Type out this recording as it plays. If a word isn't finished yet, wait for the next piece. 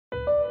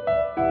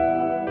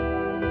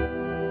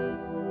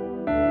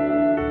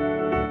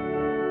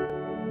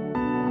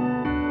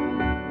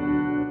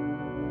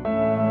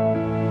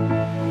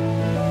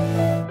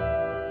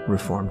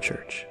Reformed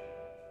Church.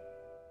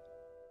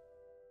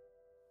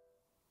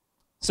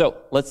 So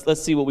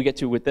let's see what we get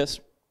to with this.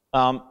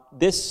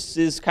 This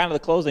is kind of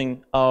the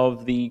closing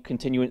of the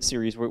Continuance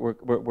series.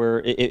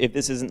 If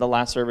this isn't the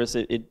last service,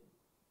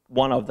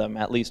 one of them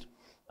at least,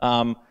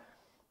 and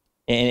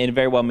it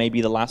very well may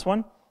be the last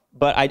one.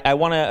 But I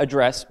want to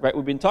address, right,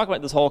 we've been talking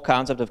about this whole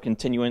concept of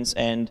continuance,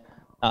 and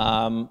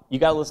you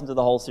got to listen to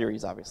the whole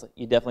series, obviously.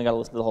 You definitely got to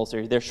listen to the whole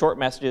series. They're short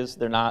messages.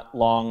 They're not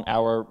long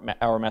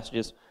hour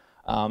messages.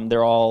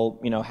 They're all,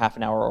 half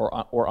an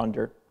hour or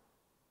under.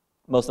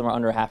 Most of them are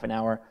under half an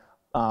hour.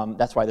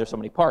 That's why there's so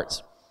many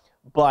parts.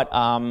 But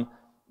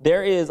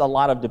there is a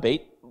lot of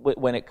debate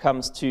when it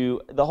comes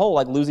to the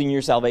whole losing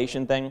your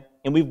salvation thing,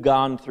 and we've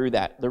gone through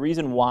that.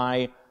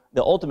 The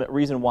ultimate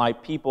reason why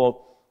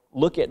people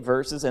look at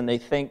verses and they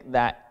think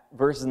that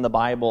verses in the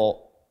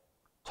Bible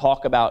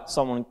talk about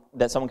someone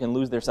can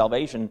lose their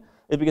salvation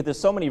is because there's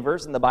so many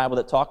verses in the Bible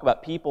that talk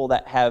about people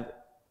that have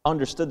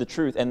understood the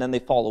truth and then they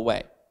fall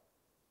away.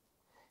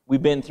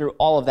 We've been through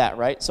all of that,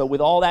 right? So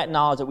with all that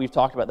knowledge that we've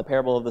talked about, the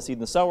parable of the seed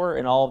and the sower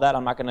and all of that,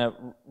 I'm not going to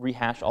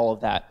rehash all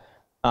of that.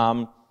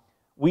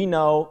 We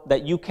know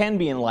that you can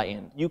be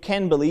enlightened. You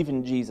can believe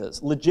in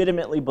Jesus,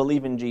 legitimately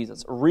believe in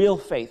Jesus, real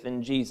faith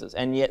in Jesus,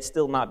 and yet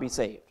still not be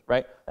saved,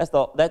 right?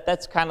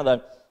 That's kind of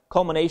the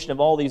culmination of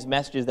all these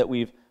messages that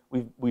we've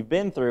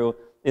been through,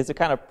 is to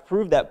kind of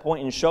prove that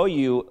point and show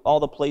you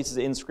all the places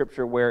in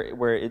Scripture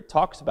where it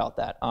talks about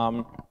that.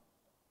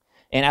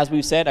 And as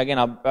we've said, again,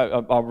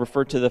 I'll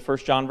refer to the 1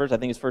 John verse. I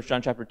think it's 1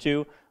 John chapter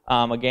 2.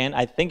 Again,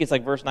 I think it's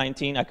verse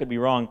 19. I could be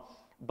wrong.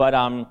 But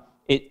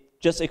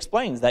it just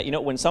explains that,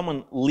 when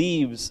someone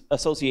leaves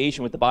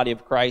association with the body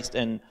of Christ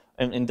and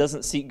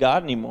doesn't seek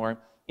God anymore,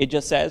 it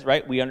just says,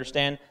 right, we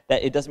understand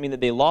that it doesn't mean that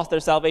they lost their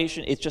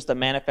salvation. It's just a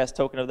manifest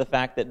token of the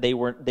fact that they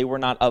were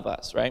not of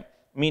us, right?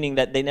 Meaning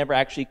that they never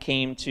actually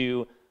came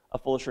to a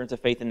full assurance of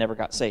faith and never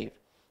got saved.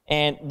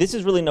 And this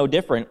is really no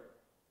different.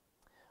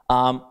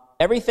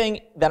 Everything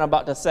that I'm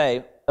about to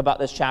say about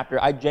this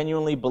chapter, I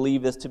genuinely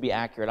believe this to be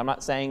accurate. I'm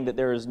not saying that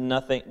there's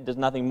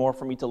nothing more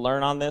for me to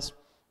learn on this,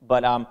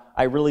 but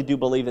I really do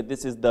believe that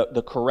this is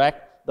the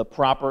correct, the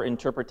proper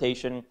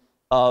interpretation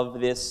of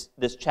this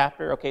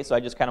chapter. Okay, so I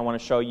just kind of want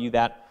to show you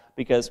that,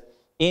 because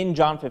in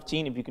John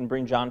 15, if you can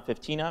bring John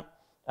 15 up,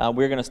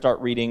 we're going to start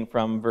reading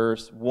from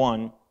verse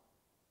 1.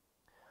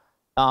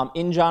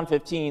 In John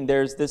 15,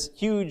 there's this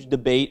huge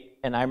debate,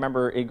 and I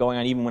remember it going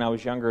on even when I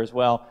was younger as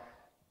well,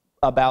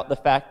 about the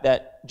fact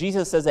that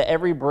Jesus says that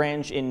every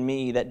branch in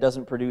me that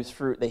doesn't produce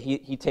fruit, that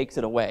he takes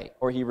it away,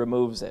 or he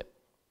removes it.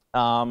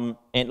 And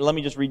let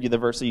me just read you the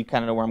verse so you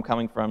kind of know where I'm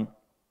coming from.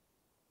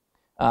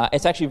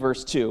 It's actually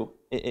verse 2.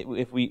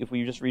 If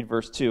we just read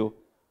verse 2,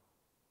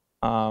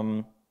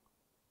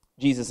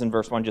 Jesus in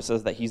verse 1 just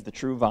says that he's the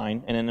true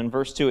vine. And then in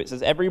verse 2 it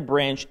says, every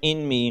branch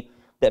in me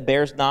that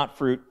bears not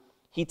fruit,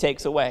 he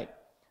takes away.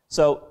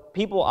 So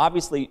people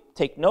obviously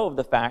take note of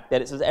the fact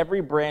that it says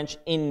every branch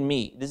in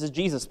me. This is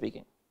Jesus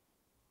speaking.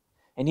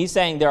 And he's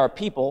saying there are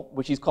people,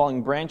 which he's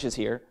calling branches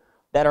here,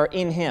 that are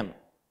in him.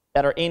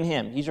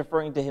 He's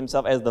referring to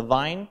himself as the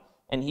vine,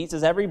 and he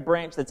says every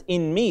branch that's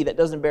in me that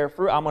doesn't bear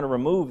fruit, I'm going to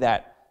remove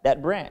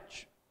that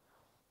branch.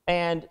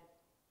 And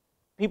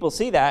people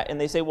see that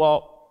and they say,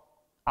 well,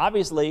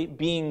 obviously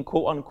being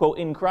quote-unquote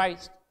in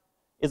Christ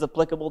is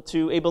applicable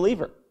to a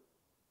believer.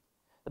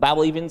 The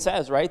Bible even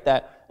says, right,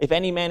 that if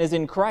any man is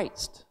in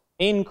Christ,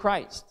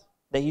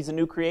 that he's a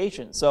new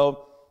creation.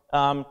 So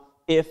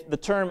if the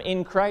term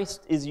in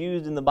Christ is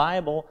used in the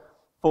Bible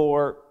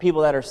for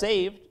people that are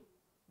saved,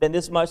 then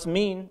this must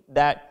mean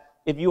that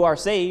if you are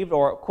saved,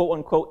 or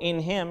quote-unquote in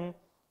him,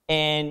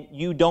 and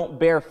you don't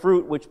bear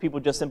fruit, which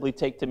people just simply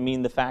take to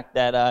mean the fact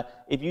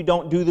that if you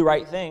don't do the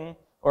right thing,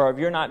 or if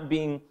you're not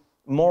being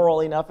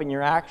moral enough in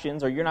your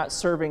actions, or you're not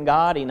serving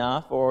God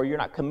enough, or you're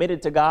not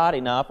committed to God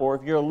enough, or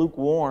if you're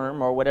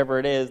lukewarm, or whatever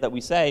it is that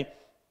we say,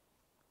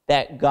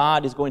 that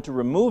God is going to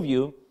remove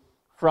you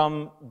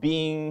from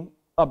being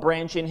a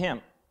branch in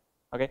him.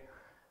 Okay?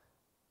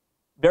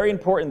 Very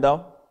important,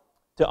 though,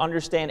 to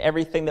understand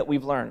everything that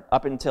we've learned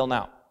up until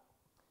now.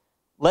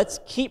 Let's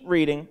keep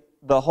reading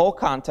the whole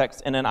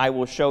context, and then I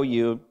will show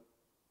you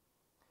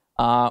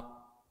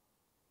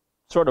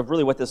sort of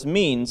really what this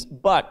means.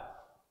 But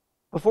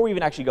before we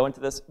even actually go into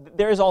this,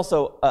 there is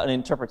also an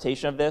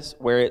interpretation of this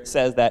where it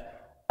says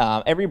that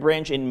every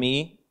branch in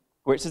me,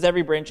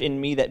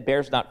 that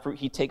bears not fruit,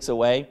 he takes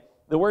away.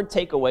 The word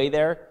take away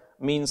there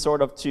means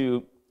sort of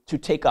to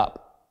take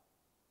up.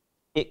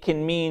 It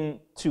can mean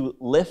to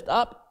lift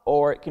up,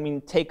 or it can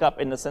mean take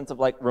up in the sense of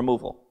like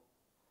removal.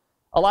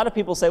 A lot of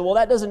people say, well,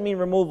 that doesn't mean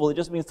removal, it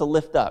just means to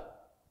lift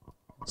up.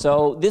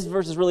 So this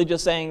verse is really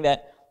just saying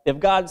that if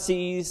God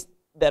sees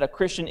that a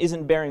Christian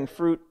isn't bearing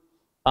fruit,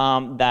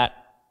 that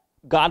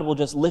God will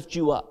just lift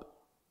you up.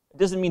 It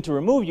doesn't mean to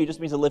remove you, it just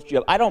means to lift you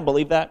up. I don't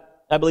believe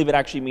that. I believe it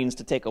actually means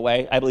to take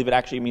away. I believe it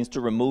actually means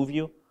to remove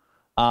you.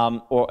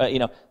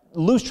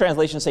 Loose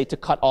translations say to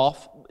cut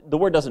off. The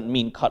word doesn't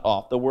mean cut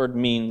off. The word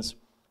means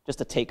just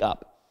to take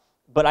up.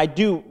 But I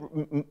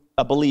do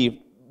believe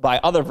by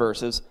other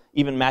verses,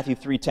 even Matthew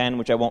 3:10,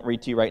 which I won't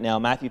read to you right now.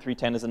 Matthew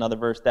 3:10 is another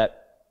verse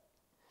that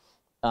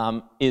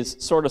is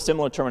sort of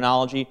similar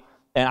terminology,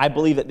 and I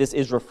believe that this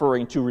is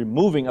referring to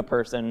removing a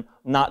person,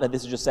 not that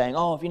this is just saying,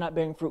 oh, if you're not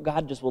bearing fruit,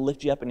 God just will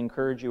lift you up and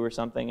encourage you or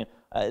something.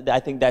 I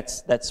think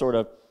that's sort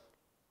of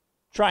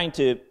trying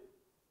to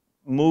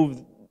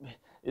move,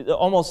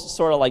 almost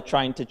sort of like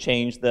trying to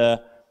change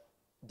the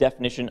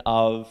definition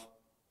of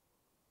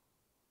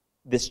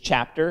this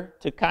chapter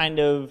to kind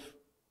of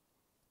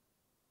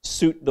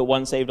suit the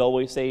once saved,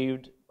 always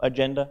saved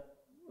agenda.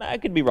 I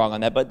could be wrong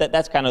on that, but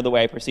that's kind of the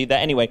way I perceive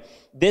that. Anyway,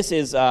 this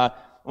is,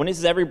 when it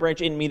says every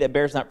branch in me that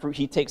bears not fruit,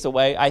 he takes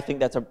away, I think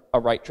that's a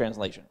right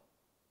translation.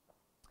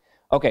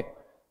 Okay,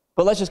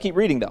 but let's just keep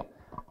reading though.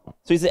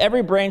 So he says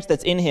every branch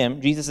that's in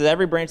him, Jesus says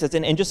every branch that's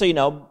in, and just so you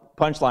know,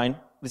 punchline,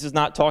 this is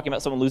not talking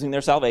about someone losing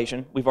their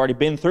salvation. We've already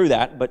been through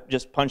that, but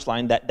just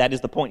punchline, that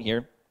is the point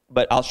here.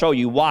 But I'll show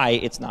you why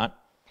it's not.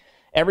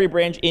 Every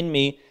branch in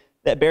me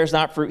that bears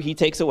not fruit, he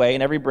takes away,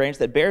 and every branch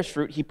that bears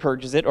fruit, he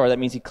purges it, or that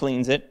means he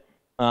cleans it.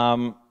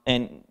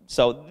 And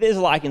so there's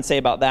a lot I can say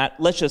about that.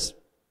 Let's just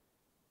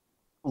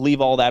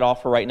leave all that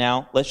off for right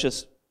now. Let's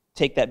just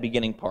take that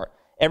beginning part.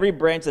 Every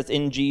branch that's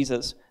in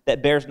Jesus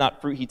that bears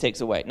not fruit, he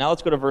takes away. Now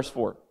let's go to verse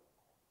 4.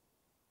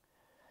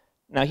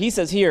 Now he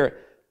says here,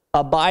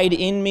 abide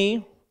in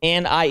me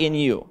and I in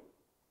you.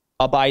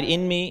 Abide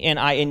in me and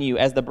I in you.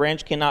 As the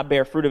branch cannot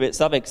bear fruit of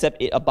itself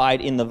except it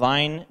abide in the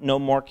vine, no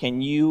more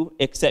can you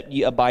except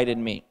ye abide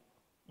in me.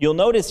 You'll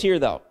notice here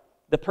though,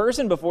 the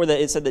person before that,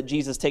 it said that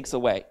Jesus takes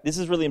away. This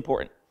is really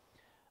important.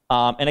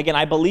 And again,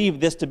 I believe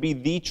this to be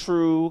the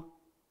true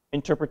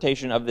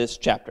interpretation of this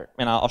chapter.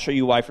 And I'll show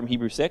you why from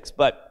Hebrews 6.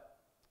 But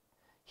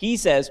he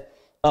says,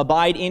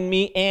 abide in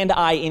me and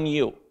I in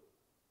you.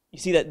 You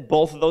see that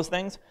both of those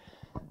things?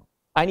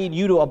 I need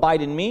you to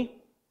abide in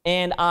me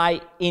and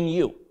I in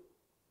you.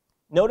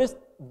 Notice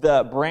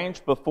the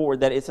branch before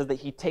that it says that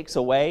he takes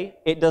away.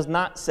 It does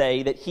not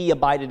say that he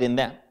abided in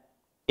them.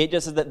 It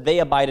just says that they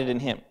abided in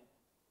him.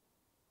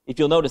 If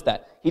you'll notice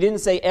that. He didn't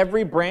say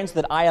every branch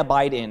that I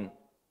abide in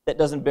that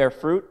doesn't bear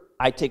fruit,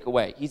 I take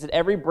away. He said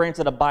every branch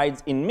that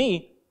abides in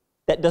me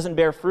that doesn't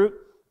bear fruit,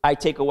 I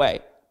take away.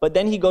 But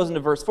then he goes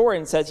into verse 4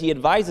 and says he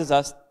advises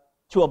us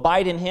to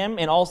abide in him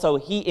and also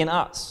he in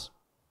us.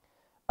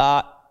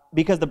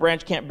 Because the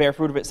branch can't bear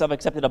fruit of itself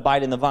except it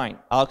abide in the vine.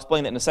 I'll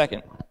explain that in a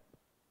second.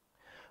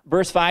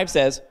 Verse 5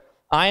 says,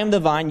 I am the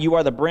vine, you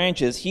are the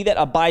branches. He that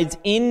abides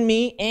in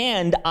me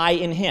and I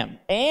in him.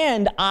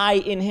 And I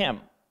in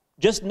him.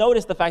 Just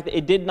notice the fact that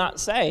it did not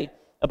say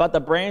about the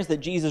branch that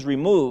Jesus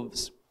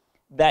removes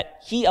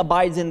that he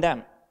abides in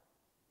them.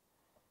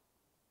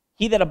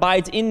 He that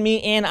abides in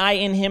me and I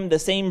in him, the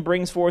same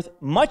brings forth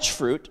much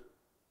fruit,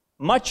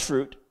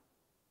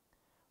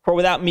 for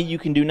without me you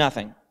can do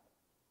nothing.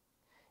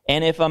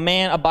 And if a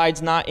man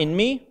abides not in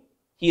me,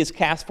 he is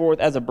cast forth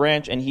as a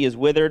branch, and he is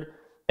withered,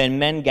 and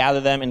men gather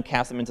them and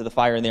cast them into the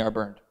fire, and they are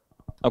burned.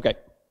 Okay,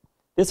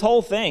 this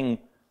whole thing,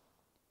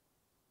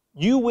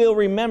 you will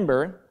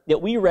remember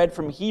that we read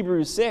from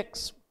Hebrews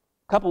 6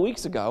 a couple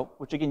weeks ago,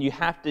 which again, you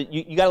got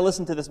to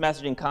listen to this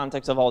message in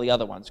context of all the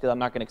other ones, because I'm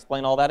not going to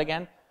explain all that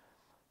again,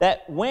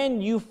 that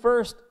when you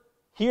first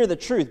hear the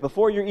truth,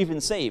 before you're even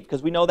saved,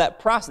 because we know that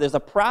process, there's a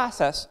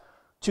process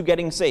to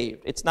getting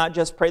saved. It's not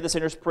just pray the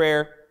sinner's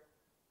prayer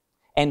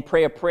and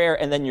pray a prayer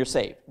and then you're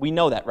saved. We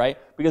know that, right?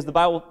 Because the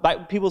Bible,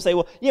 people say,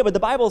 well, yeah, but the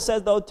Bible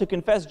says, though, to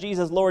confess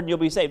Jesus Lord and you'll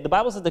be saved. The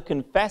Bible says to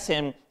confess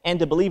him and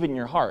to believe in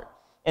your heart.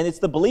 And it's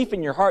the belief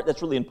in your heart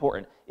that's really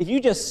important. If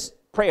you just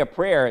pray a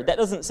prayer, that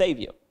doesn't save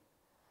you.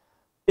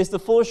 It's the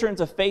full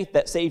assurance of faith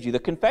that saves you. The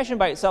confession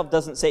by itself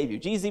doesn't save you.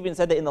 Jesus even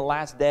said that in the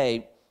last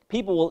day,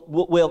 people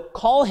will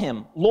call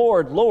him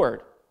Lord,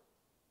 Lord,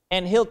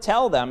 and he'll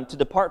tell them to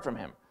depart from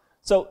him.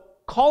 So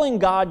calling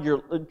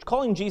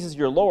Jesus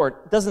your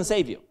Lord doesn't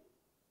save you.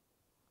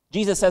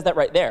 Jesus says that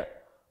right there.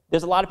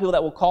 There's a lot of people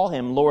that will call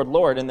him Lord,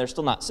 Lord, and they're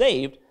still not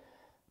saved.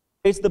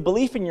 It's the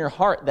belief in your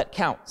heart that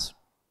counts.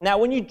 Now,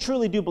 when you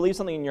truly do believe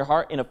something in your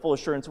heart in a full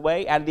assurance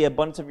way, out of the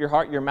abundance of your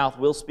heart, your mouth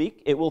will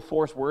speak. It will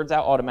force words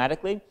out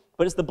automatically,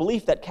 but it's the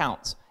belief that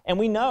counts. And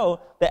we know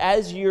that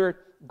as you're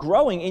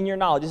growing in your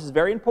knowledge, this is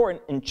very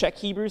important, and check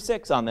Hebrews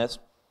 6 on this.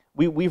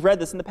 We've read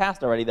this in the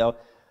past already, though.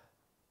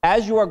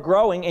 As you are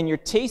growing and you're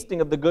tasting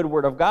of the good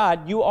word of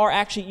God,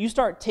 you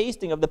start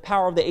tasting of the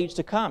power of the age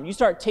to come. You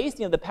start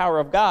tasting of the power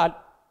of God,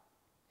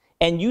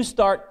 and you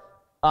start,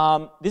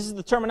 this is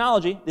the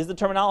terminology,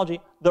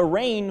 the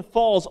rain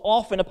falls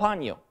often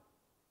upon you.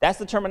 That's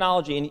the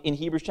terminology in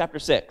Hebrews chapter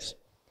 6.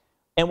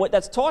 And what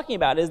that's talking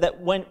about is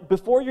that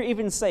before you're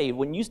even saved,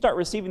 when you start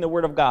receiving the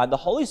word of God, the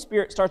Holy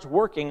Spirit starts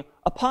working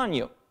upon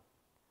you.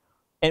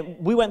 And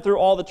we went through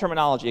all the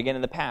terminology again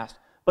in the past.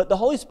 But the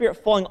Holy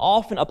Spirit falling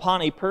often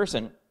upon a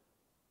person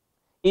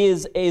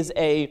is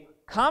a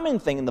common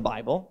thing in the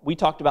Bible. We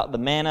talked about the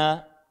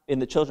manna in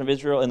the children of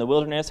Israel in the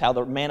wilderness, how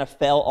the manna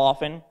fell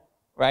often,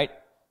 right?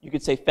 You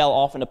could say fell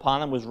often upon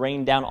them, was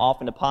rained down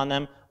often upon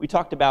them. We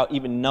talked about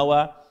even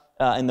Noah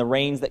and the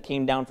rains that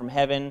came down from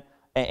heaven.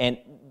 And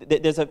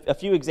there's a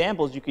few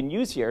examples you can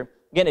use here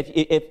Again,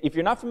 if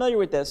you're not familiar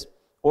with this,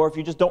 or if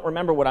you just don't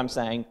remember what I'm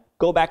saying,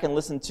 go back and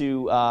listen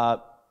to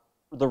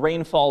the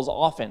rain falls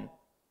often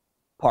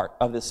part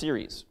of this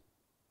series.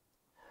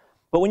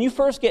 But when you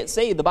first get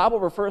saved, the Bible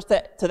refers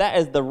to that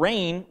as the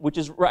rain, which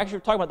is, we're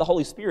actually talking about the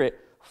Holy Spirit,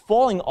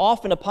 falling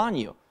often upon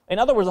you. In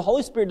other words, the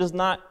Holy Spirit does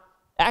not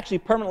actually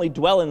permanently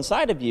dwell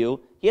inside of you.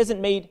 He hasn't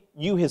made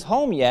you his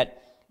home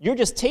yet. You're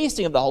just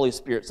tasting of the Holy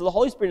Spirit. So the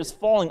Holy Spirit is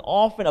falling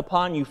often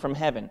upon you from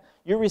heaven.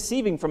 You're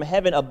receiving from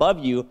heaven above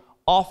you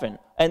often.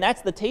 And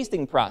that's the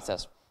tasting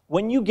process.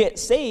 When you get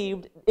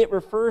saved, it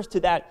refers to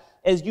that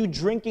as you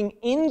drinking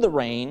in the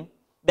rain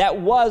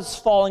that was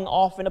falling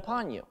often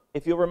upon you,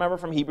 if you'll remember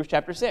from Hebrews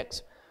chapter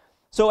 6.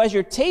 So as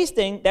you're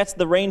tasting, that's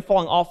the rain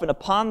falling often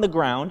upon the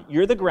ground.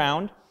 You're the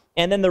ground.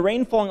 And then the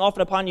rain falling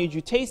often upon you is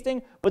you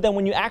tasting. But then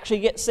when you actually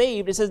get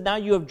saved, it says now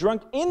you have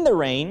drunk in the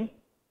rain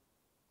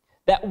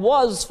that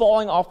was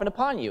falling often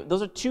upon you.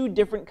 Those are two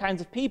different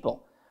kinds of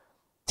people.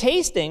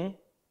 Tasting,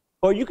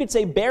 or you could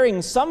say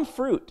bearing some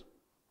fruit,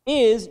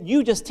 is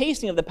you just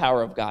tasting of the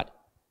power of God.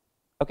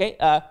 Okay?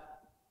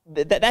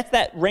 That's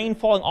that rain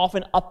falling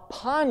often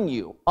upon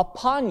you.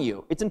 Upon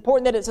you. It's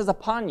important that it says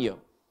upon you.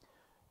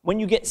 When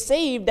you get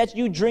saved, that's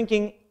you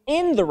drinking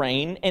in the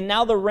rain, and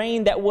now the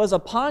rain that was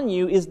upon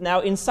you is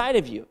now inside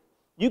of you.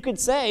 You could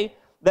say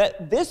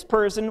that this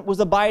person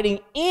was abiding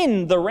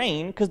in the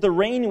rain because the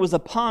rain was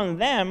upon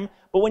them,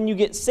 but when you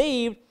get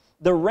saved,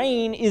 the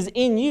rain is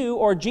in you,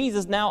 or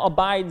Jesus now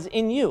abides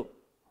in you.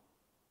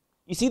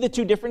 You see the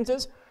two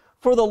differences?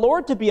 For the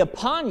Lord to be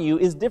upon you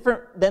is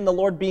different than the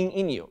Lord being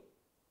in you.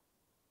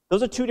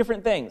 Those are two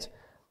different things.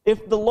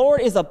 If the Lord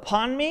is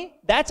upon me,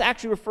 that's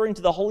actually referring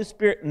to the Holy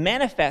Spirit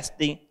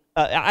manifesting,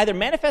 either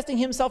manifesting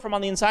himself from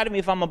on the inside of me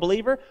if I'm a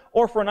believer,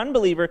 or for an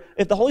unbeliever,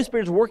 if the Holy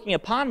Spirit is working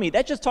upon me,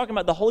 that's just talking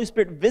about the Holy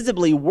Spirit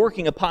visibly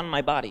working upon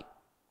my body.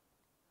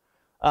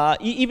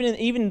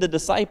 Even the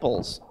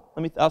disciples,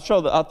 I'll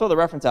throw the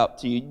reference out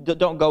to you.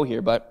 Don't go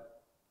here,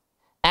 but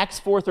Acts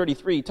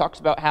 4:33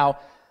 talks about how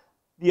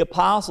the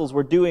apostles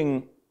were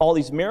doing all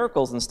these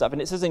miracles and stuff,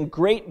 and it says, and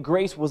great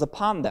grace was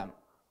upon them.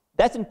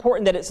 That's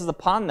important that it says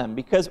upon them,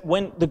 because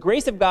when the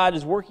grace of God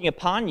is working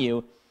upon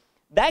you,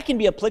 that can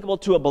be applicable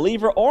to a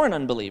believer or an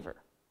unbeliever.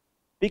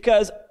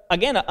 Because,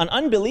 again, an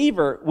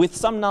unbeliever with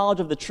some knowledge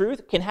of the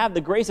truth can have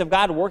the grace of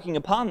God working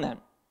upon them.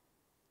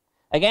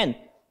 Again,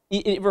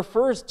 it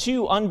refers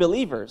to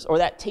unbelievers, or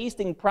that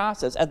tasting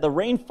process, as the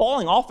rain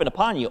falling often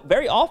upon you,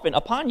 very often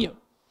upon you.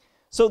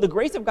 So the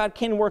grace of God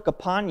can work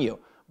upon you.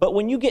 But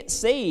when you get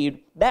saved,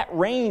 that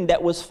rain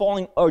that was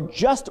falling or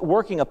just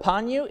working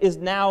upon you is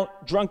now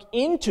drunk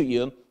into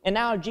you, and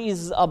now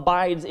Jesus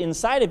abides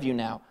inside of you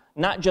now,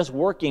 not just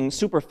working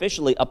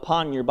superficially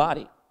upon your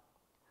body.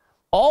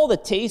 All the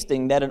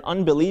tasting that an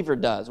unbeliever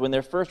does when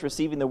they're first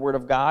receiving the Word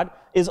of God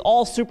is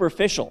all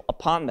superficial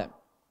upon them.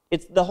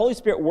 It's the Holy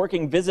Spirit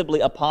working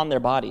visibly upon their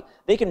body.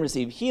 They can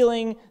receive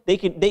healing.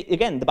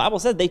 Again, the Bible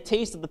says they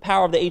taste of the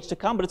power of the age to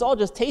come, but it's all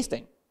just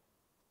tasting.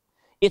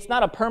 It's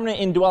not a permanent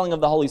indwelling of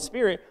the Holy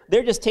Spirit.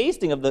 They're just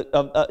tasting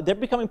they're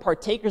becoming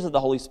partakers of the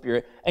Holy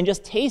Spirit and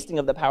just tasting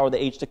of the power of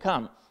the age to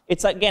come.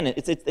 It's again,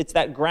 it's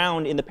that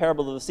ground in the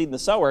parable of the seed and the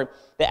sower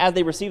that as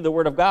they receive the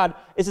Word of God,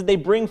 it says they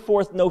bring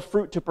forth no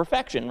fruit to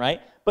perfection,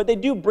 right? But they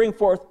do bring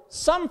forth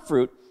some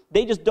fruit.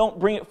 They just don't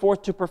bring it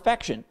forth to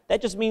perfection.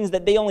 That just means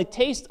that they only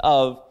taste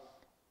of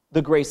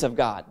the grace of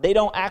God. They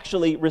don't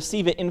actually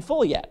receive it in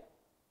full yet.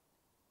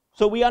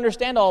 So we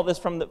understand all of this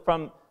from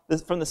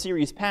the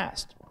series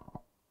past.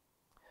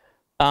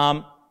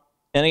 And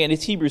again,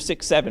 it's Hebrews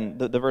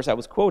 6:7, the verse I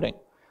was quoting.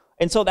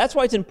 And so that's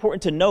why it's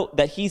important to note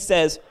that he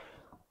says,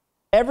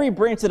 every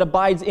branch that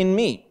abides in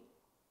me.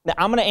 Now,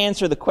 I'm going to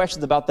answer the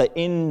questions about the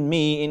in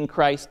me, in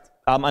Christ.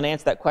 I'm going to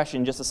answer that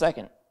question in just a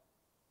second.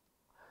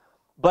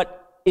 But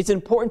it's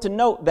important to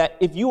note that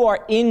if you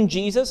are in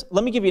Jesus,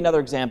 let me give you another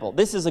example.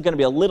 This is going to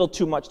be a little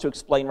too much to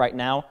explain right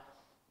now.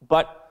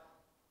 But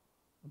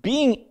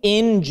being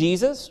in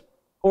Jesus,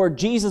 or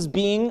Jesus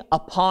being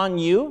upon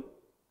you,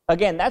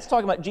 again, that's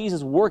talking about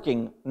Jesus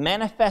working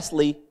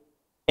manifestly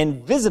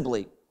and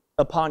visibly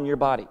upon your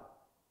body.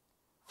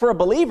 For a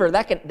believer,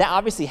 that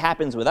obviously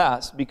happens with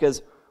us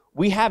because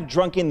we have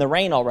drunk in the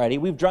rain already.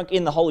 We've drunk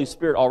in the Holy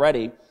Spirit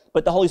already,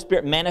 but the Holy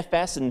Spirit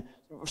manifests and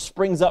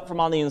springs up from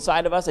on the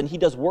inside of us, and he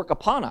does work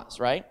upon us,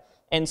 right?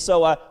 And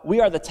so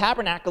we are the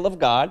tabernacle of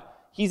God.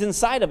 He's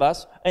inside of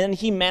us, and then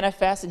he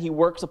manifests and he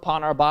works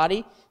upon our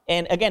body.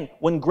 And again,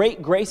 when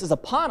great grace is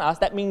upon us,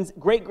 that means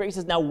great grace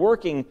is now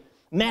working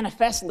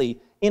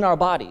manifestly in our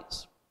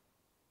bodies.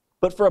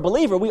 But for a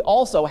believer, we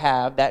also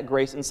have that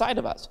grace inside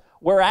of us.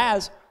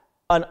 Whereas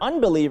an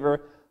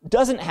unbeliever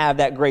doesn't have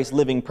that grace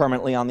living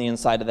permanently on the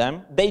inside of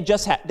them.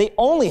 They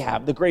only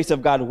have the grace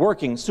of God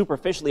working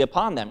superficially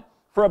upon them.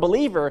 For a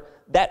believer,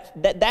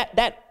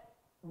 that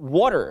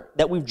water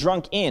that we've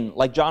drunk in,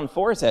 like John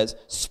 4 says,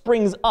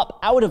 springs up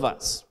out of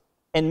us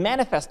and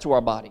manifests to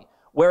our body.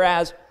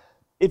 Whereas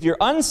if you're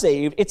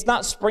unsaved, it's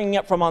not springing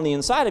up from on the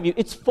inside of you,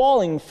 it's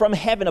falling from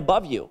heaven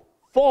above you,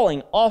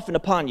 falling often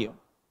upon you.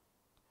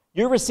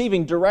 You're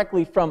receiving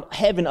directly from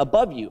heaven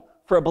above you.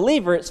 For a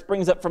believer, it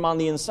springs up from on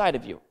the inside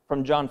of you,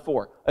 from John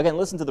 4. Again,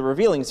 listen to the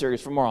Revealing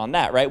series for more on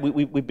that, right?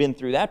 We've been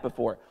through that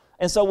before.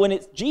 And so when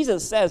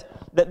Jesus says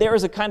that there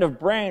is a kind of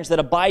branch that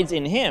abides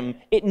in him,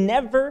 it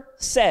never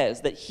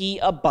says that he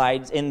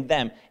abides in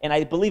them. And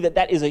I believe that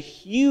that is a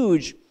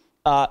huge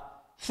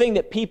thing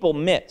that people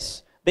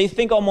miss. They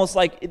think almost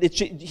like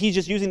he's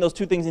just using those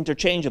two things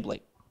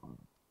interchangeably.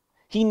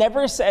 He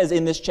never says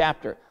in this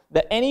chapter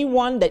that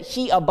anyone that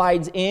he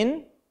abides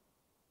in,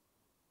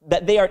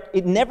 that they are,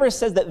 it never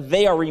says that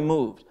they are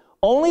removed.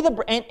 Only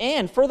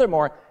and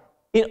furthermore,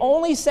 it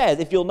only says,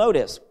 if you'll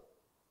notice,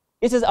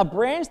 it says a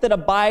branch that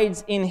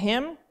abides in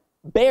him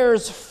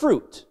bears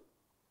fruit.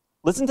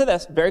 Listen to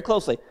this very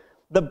closely.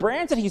 The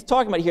branch that he's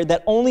talking about here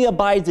that only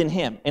abides in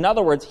him, in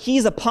other words,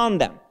 he's upon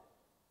them.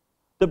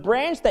 The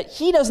branch that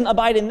he doesn't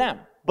abide in them,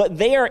 but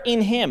they are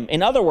in him,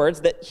 in other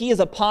words, that he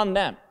is upon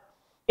them.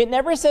 It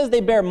never says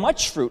they bear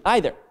much fruit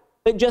either.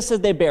 It just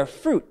says they bear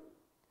fruit,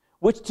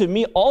 which to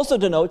me also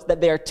denotes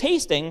that they are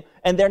tasting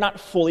and they're not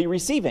fully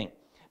receiving.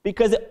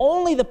 Because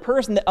only the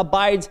person that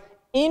abides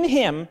in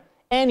him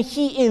and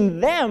he in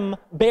them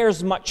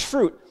bears much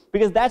fruit,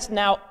 because that's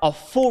now a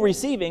full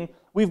receiving.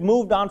 We've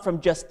moved on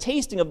from just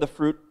tasting of the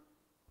fruit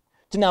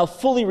to now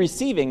fully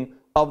receiving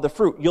of the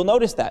fruit. You'll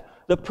notice that.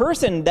 The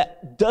person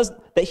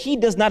that he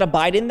does not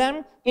abide in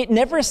them, it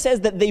never says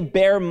that they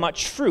bear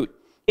much fruit.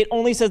 It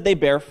only says they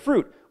bear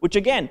fruit, which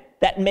again,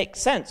 that makes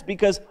sense,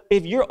 because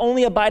if you're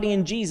only abiding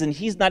in Jesus and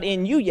he's not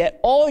in you yet,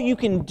 all you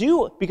can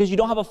do, because you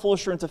don't have a full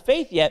assurance of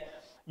faith yet,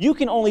 you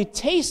can only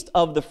taste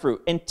of the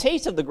fruit and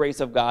taste of the grace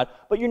of God,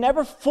 but you're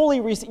never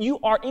fully you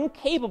are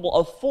incapable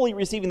of fully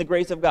receiving the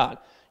grace of God.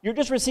 You're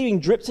just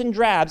receiving drips and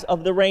drabs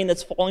of the rain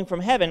that's falling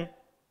from heaven.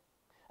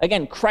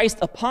 Again, Christ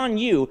upon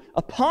you,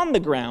 upon the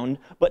ground,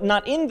 but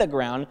not in the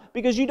ground,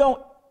 because you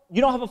don't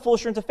have a full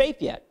assurance of faith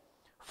yet.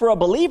 For a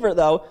believer,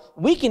 though,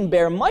 we can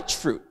bear much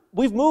fruit.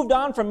 We've moved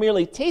on from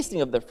merely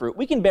tasting of the fruit.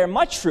 We can bear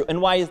much fruit.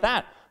 And why is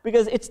that?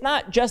 Because it's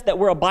not just that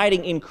we're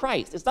abiding in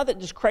Christ. It's not that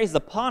just Christ is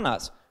upon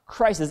us.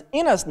 Christ is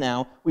in us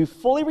now. We've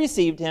fully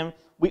received him.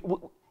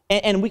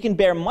 And we can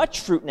bear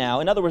much fruit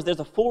now. In other words, there's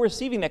a full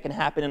receiving that can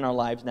happen in our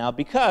lives now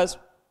because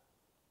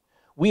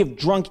we have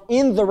drunk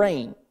in the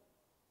rain.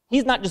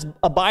 He's not just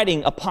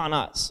abiding upon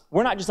us.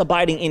 We're not just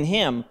abiding in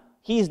him.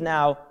 He's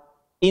now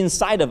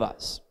inside of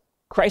us.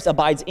 Christ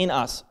abides in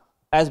us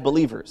as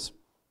believers.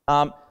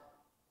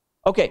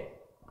 Okay,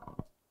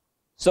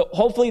 so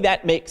hopefully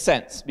that makes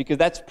sense, because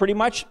that's pretty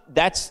much,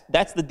 that's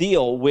the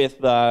deal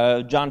with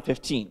John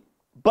 15.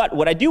 But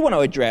what I do want to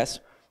address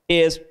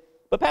is,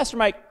 but Pastor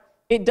Mike,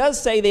 it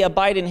does say they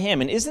abide in him,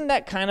 and isn't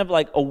that kind of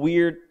like a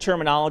weird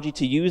terminology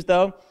to use,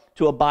 though,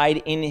 to abide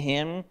in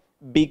him?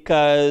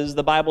 Because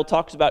the Bible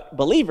talks about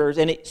believers,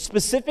 and it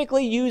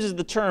specifically uses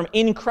the term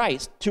in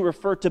Christ to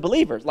refer to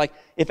believers. Like,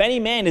 if any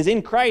man is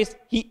in Christ,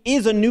 he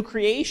is a new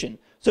creation.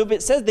 So if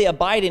it says they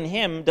abide in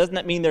him, doesn't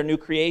that mean they're new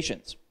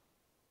creations?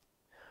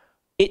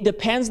 It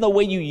depends on the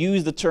way you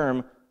use the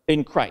term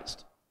in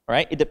Christ, all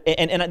right?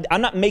 And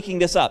I'm not making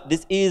this up.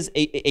 This is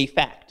a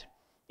fact.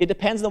 It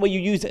depends on the way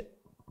you use it.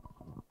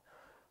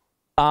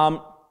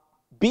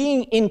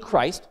 Being in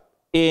Christ,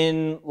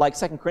 in like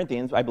 2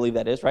 Corinthians, I believe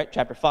that is, right?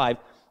 Chapter 5,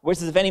 where it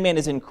says if any man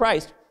is in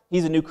Christ,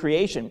 he's a new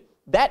creation.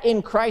 That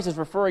in Christ is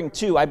referring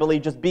to, I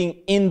believe, just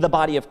being in the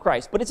body of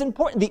Christ. But it's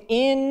important. The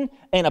in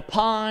and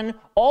upon,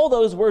 all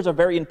those words are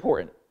very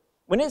important.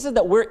 When it says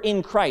that we're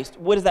in Christ,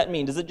 what does that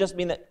mean? Does it just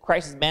mean that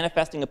Christ is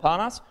manifesting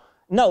upon us?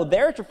 No,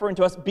 there it's referring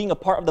to us being a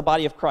part of the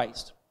body of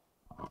Christ.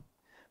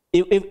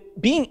 If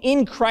being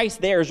in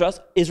Christ there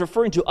is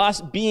referring to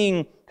us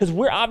being, because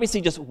we're obviously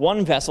just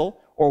one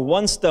vessel or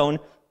one stone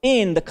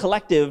in the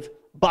collective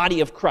body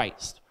of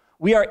Christ.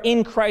 We are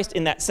in Christ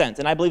in that sense,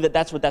 and I believe that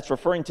that's what that's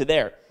referring to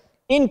there.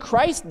 In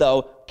Christ,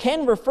 though,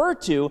 can refer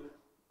to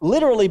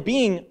literally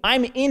being,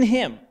 I'm in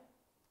him.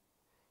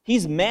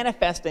 He's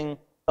manifesting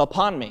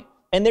upon me.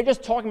 And they're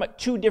just talking about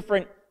two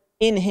different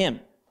in him.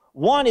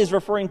 One is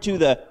referring to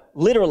the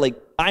literally,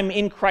 I'm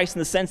in Christ in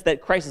the sense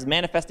that Christ is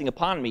manifesting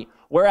upon me.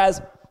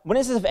 Whereas when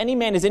it says if any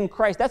man is in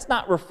Christ, that's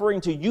not referring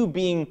to you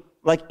being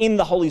like in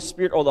the Holy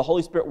Spirit or the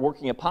Holy Spirit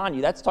working upon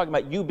you. That's talking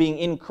about you being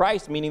in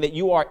Christ, meaning that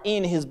you are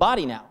in his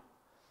body now.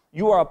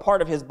 You are a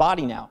part of his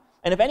body now.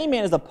 And if any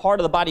man is a part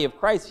of the body of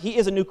Christ, he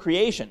is a new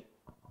creation.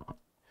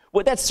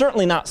 What that's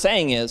certainly not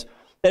saying is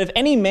that if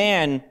any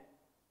man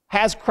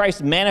has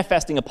Christ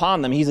manifesting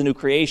upon them, he's a new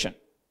creation.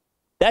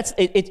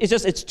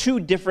 It's two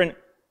different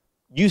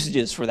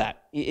usages for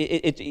that.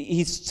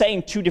 He's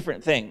saying two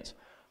different things.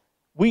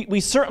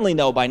 We certainly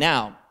know by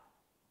now,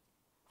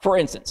 for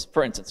instance,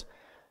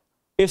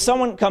 if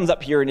someone comes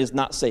up here and is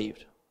not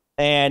saved,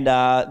 and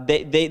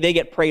they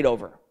get prayed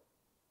over,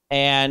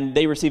 and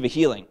they receive a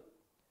healing,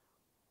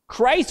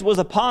 Christ was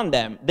upon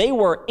them. They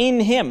were in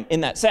him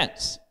in that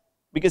sense,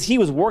 because he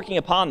was working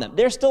upon them.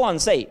 They're still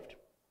unsaved.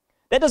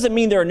 That doesn't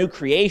mean they're a new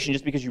creation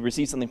just because you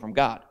receive something from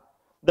God.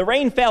 The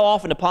rain fell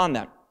often upon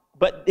them,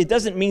 but it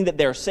doesn't mean that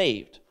they're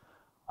saved.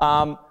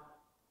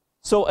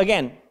 So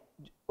again,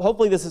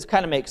 hopefully this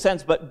kind of makes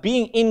sense, but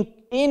being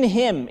in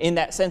him in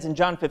that sense in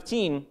John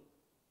 15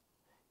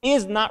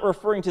 is not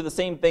referring to the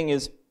same thing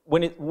as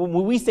when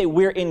we say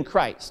we're in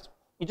Christ.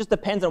 It just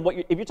depends on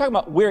if you're talking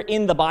about we're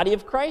in the body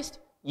of Christ,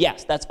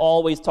 yes, that's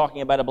always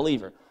talking about a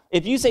believer.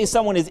 If you say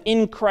someone is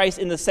in Christ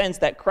in the sense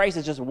that Christ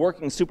is just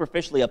working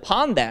superficially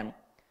upon them,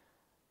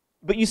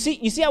 but you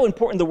see how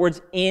important the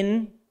words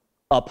in,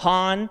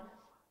 upon,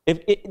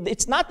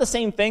 it's not the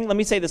same thing. Let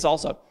me say this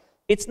also.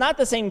 It's not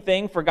the same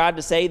thing for God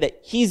to say that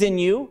he's in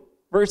you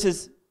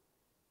versus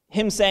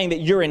him saying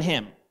that you're in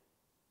him.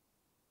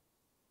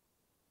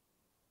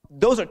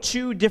 Those are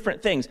two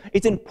different things.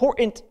 It's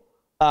important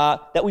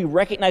that we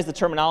recognize the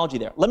terminology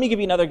there. Let me give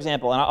you another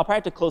example, and I'll probably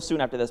have to close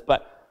soon after this,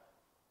 but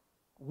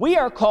we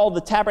are called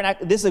the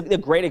tabernacle. This is a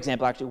great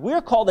example, actually.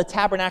 We're called the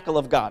tabernacle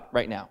of God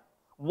right now.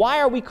 Why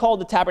are we called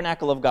the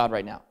tabernacle of God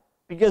right now?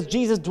 Because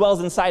Jesus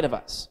dwells inside of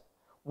us.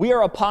 We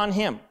are upon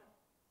him.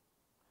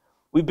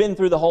 We've been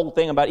through the whole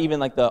thing about even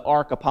like the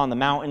ark upon the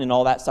mountain and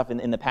all that stuff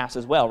in the past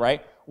as well,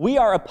 right? We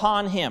are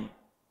upon him.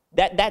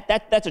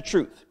 That's a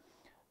truth.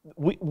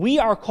 We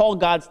are called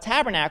God's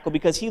tabernacle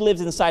because he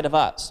lives inside of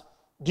us.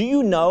 Do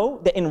you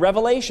know that in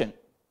Revelation,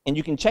 and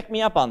you can check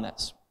me up on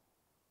this,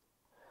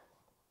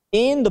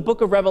 in the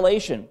book of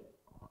Revelation,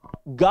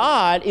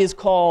 God is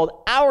called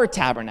our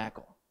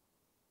tabernacle.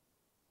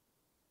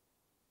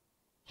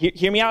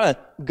 Hear me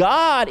out.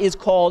 God is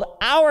called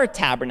our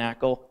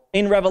tabernacle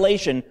in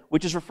Revelation,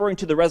 which is referring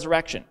to the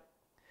resurrection.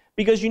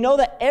 Because you know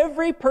that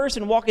every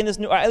person walking this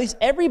new, or at least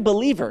every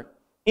believer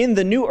in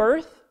the new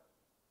earth,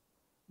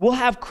 will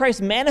have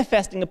Christ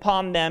manifesting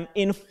upon them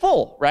in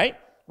full, right?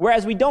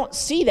 Whereas we don't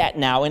see that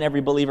now in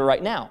every believer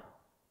right now.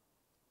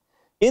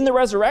 In the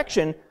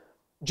resurrection,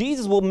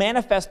 Jesus will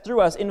manifest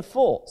through us in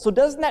full. So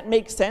doesn't that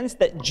make sense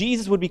that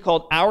Jesus would be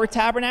called our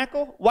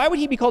tabernacle? Why would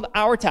he be called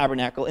our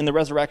tabernacle in the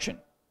resurrection?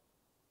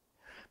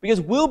 Because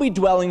we'll be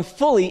dwelling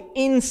fully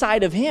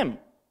inside of him.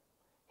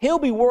 He'll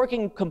be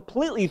working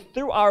completely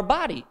through our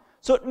body.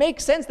 So it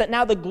makes sense that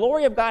now the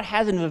glory of God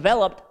has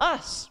enveloped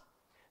us.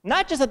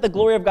 Not just that the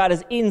glory of God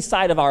is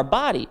inside of our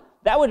body.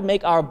 That would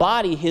make our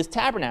body his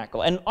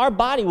tabernacle. And our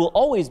body will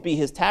always be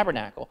his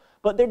tabernacle.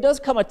 But there does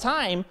come a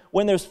time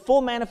when there's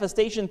full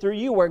manifestation through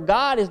you where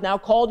God is now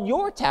called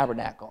your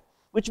tabernacle,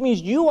 which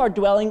means you are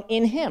dwelling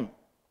in him.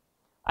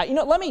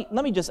 Let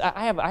me just,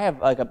 I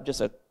have just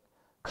a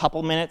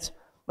couple minutes.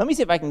 Let me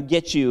see if I can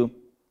get you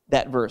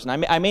that verse.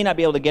 And I may not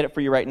be able to get it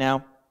for you right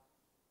now.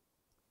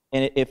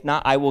 And if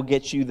not, I will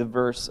get you the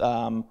verse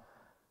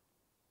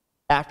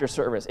after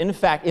service. In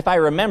fact, if I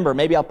remember,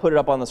 maybe I'll put it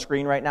up on the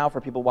screen right now for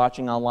people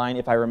watching online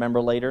if I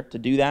remember later to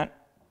do that.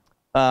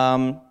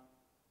 I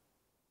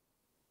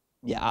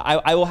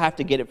will have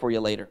to get it for you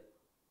later.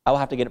 I will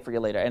have to get it for you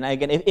later. And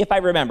again, if I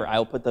remember, I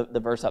will put the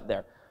verse up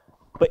there.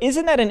 But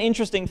isn't that an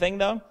interesting thing,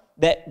 though?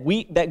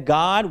 That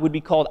God would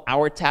be called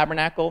our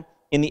tabernacle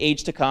in the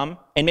age to come?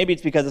 And maybe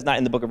it's because it's not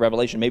in the book of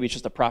Revelation. Maybe it's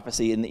just a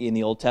prophecy in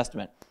the Old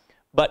Testament.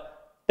 But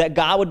that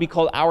God would be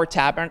called our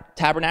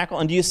tabernacle.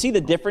 And do you see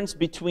the difference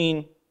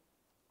between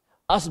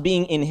us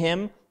being in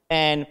him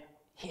and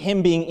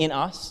him being in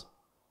us?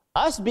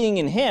 Us being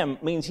in him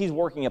means he's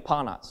working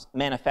upon us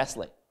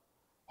manifestly.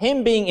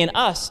 Him being in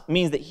us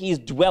means that he's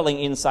dwelling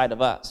inside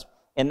of us.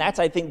 And that's,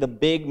 I think, the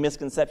big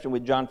misconception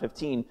with John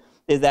 15,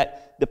 is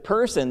that the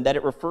person that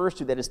it refers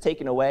to that is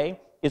taken away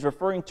is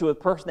referring to a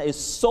person that is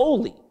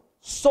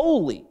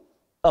solely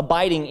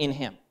abiding in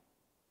him.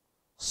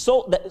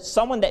 So that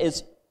someone that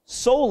is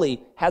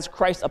solely has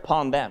Christ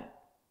upon them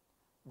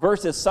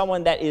versus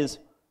someone that is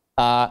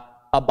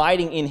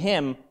abiding in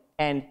him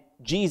and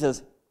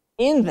Jesus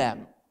in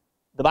them.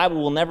 The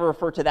Bible will never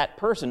refer to that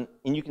person,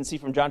 and you can see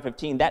from John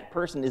 15, that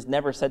person is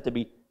never said to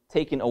be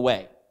taken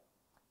away.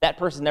 That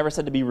person is never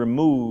said to be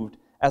removed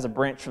as a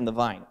branch from the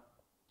vine.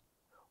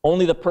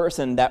 Only the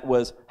person that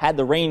had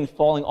the rain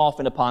falling off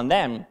and upon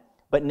them,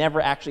 but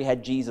never actually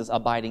had Jesus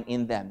abiding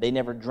in them. They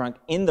never drank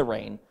in the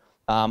rain,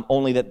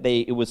 only that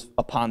it was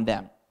upon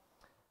them.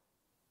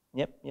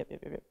 Yep. I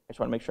just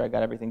want to make sure I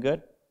got everything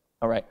good.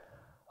 All right.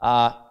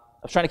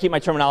 I was trying to keep my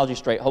terminology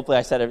straight. Hopefully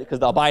I said it, because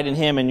the abide in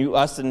him and you,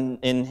 us and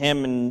in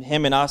him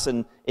and us,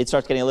 and it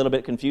starts getting a little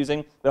bit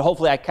confusing. But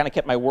hopefully I kind of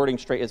kept my wording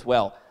straight as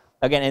well.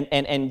 Again,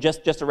 and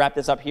just to wrap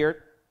this up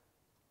here,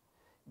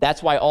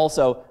 that's why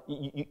also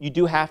you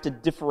do have to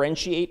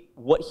differentiate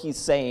what he's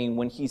saying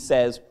when he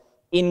says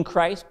in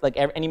Christ, like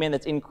any man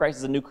that's in Christ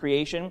is a new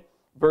creation,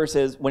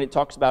 versus when it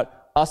talks about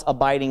us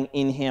abiding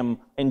in him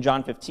in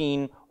John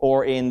 15,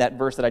 or in that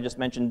verse that I just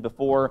mentioned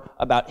before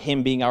about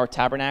him being our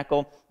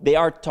tabernacle. They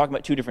are talking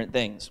about two different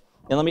things.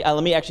 And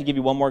let me actually give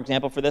you one more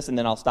example for this, and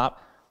then I'll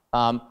stop.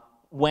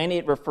 When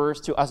it refers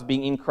to us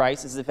being in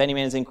Christ, as if any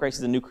man is in Christ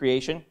is a new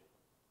creation,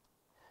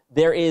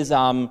 there is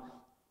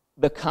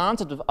the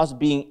concept of us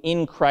being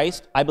in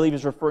Christ, I believe,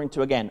 is referring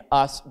to, again,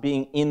 us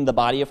being in the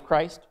body of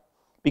Christ.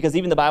 Because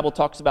even the Bible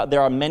talks about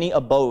there are many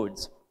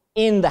abodes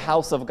in the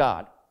house of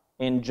God.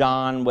 In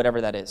John,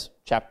 whatever that is,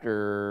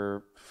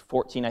 chapter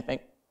 14, I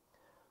think.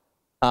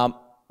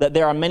 That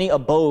there are many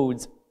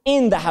abodes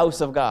in the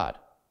house of God.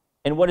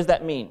 And what does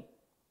that mean?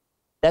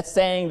 That's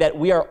saying that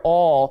we are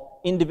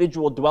all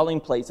individual dwelling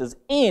places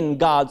in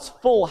God's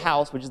full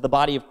house, which is the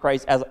body of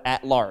Christ as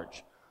at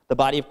large, the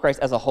body of Christ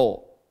as a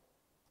whole.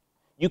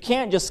 You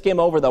can't just skim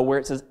over, though, where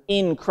it says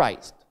in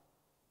Christ.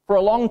 For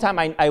a long time,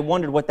 I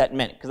wondered what that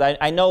meant, because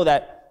I know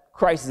that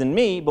Christ is in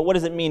me, but what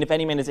does it mean if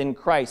any man is in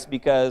Christ?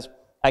 Because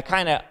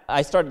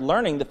I started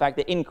learning the fact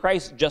that in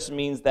Christ just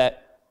means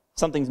that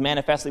something's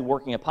manifestly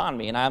working upon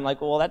me. And I'm like,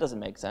 well, that doesn't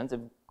make sense.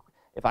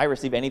 If I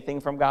receive anything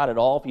from God at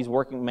all, if he's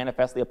working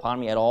manifestly upon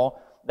me at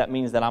all, that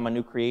means that I'm a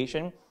new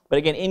creation. But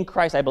again, in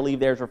Christ, I believe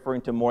there's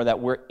referring to more that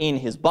we're in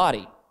his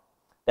body,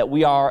 that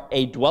we are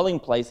a dwelling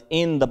place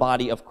in the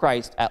body of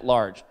Christ at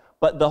large.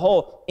 But the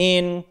whole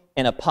in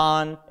and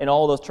upon and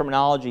all those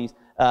terminologies,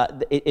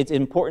 it's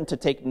important to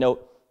take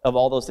note of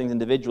all those things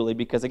individually,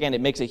 because again,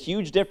 it makes a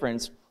huge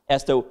difference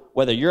as to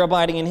whether you're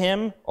abiding in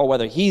him or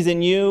whether he's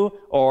in you,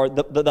 or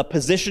the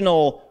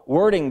positional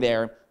wording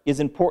there is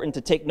important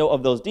to take note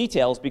of those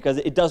details, because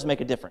it does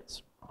make a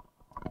difference.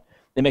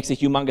 It makes a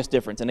humongous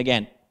difference. And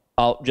again,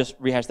 I'll just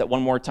rehash that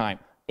one more time.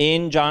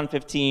 In John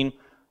 15,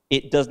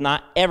 it does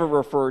not ever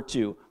refer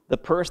to the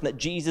person that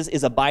Jesus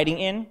is abiding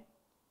in.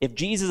 If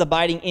Jesus is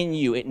abiding in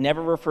you, it never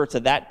refers to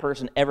that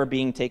person ever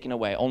being taken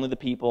away. Only the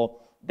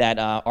people that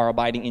are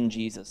abiding in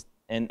Jesus.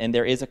 And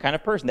there is a kind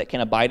of person that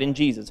can abide in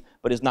Jesus,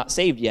 but is not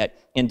saved yet,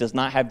 and does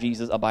not have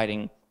Jesus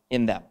abiding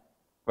in them.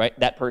 Right?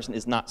 That person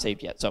is not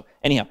saved yet. So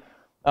anyhow,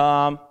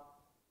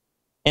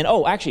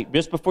 actually,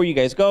 just before you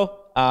guys go,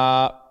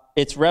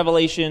 it's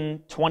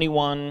Revelation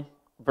 21,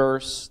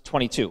 verse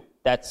 22.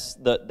 That's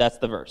the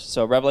verse.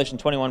 So Revelation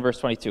 21, verse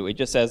 22. It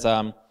just says,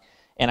 and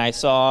I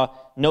saw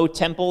no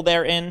temple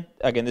therein.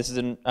 Again, this is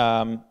in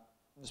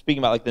speaking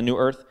about like the new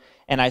earth.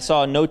 And I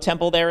saw no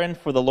temple therein,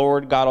 for the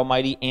Lord God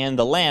Almighty and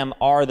the Lamb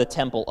are the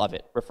temple of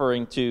it,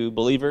 referring to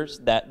believers,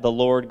 that the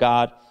Lord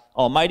God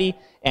Almighty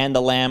and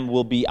the Lamb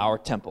will be our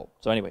temple.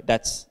 So anyway,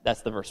 that's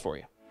the verse for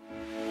you.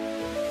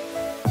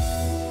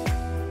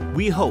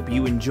 We hope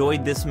you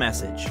enjoyed this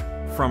message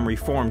from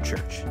Reformed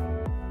Church.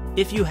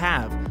 If you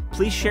have,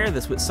 please share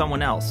this with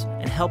someone else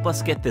and help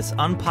us get this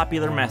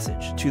unpopular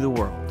message to the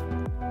world.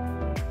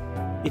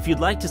 If you'd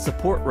like to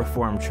support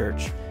Reformed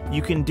Church,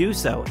 you can do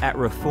so at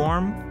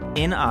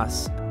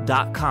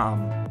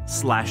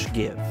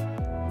reforminus.com/give.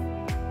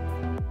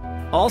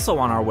 Also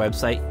on our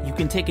website, you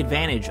can take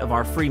advantage of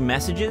our free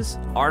messages,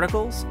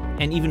 articles,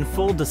 and even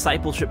full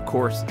discipleship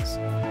courses.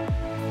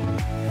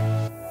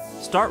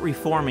 Start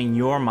reforming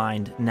your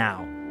mind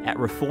now at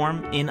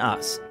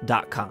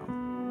reforminus.com.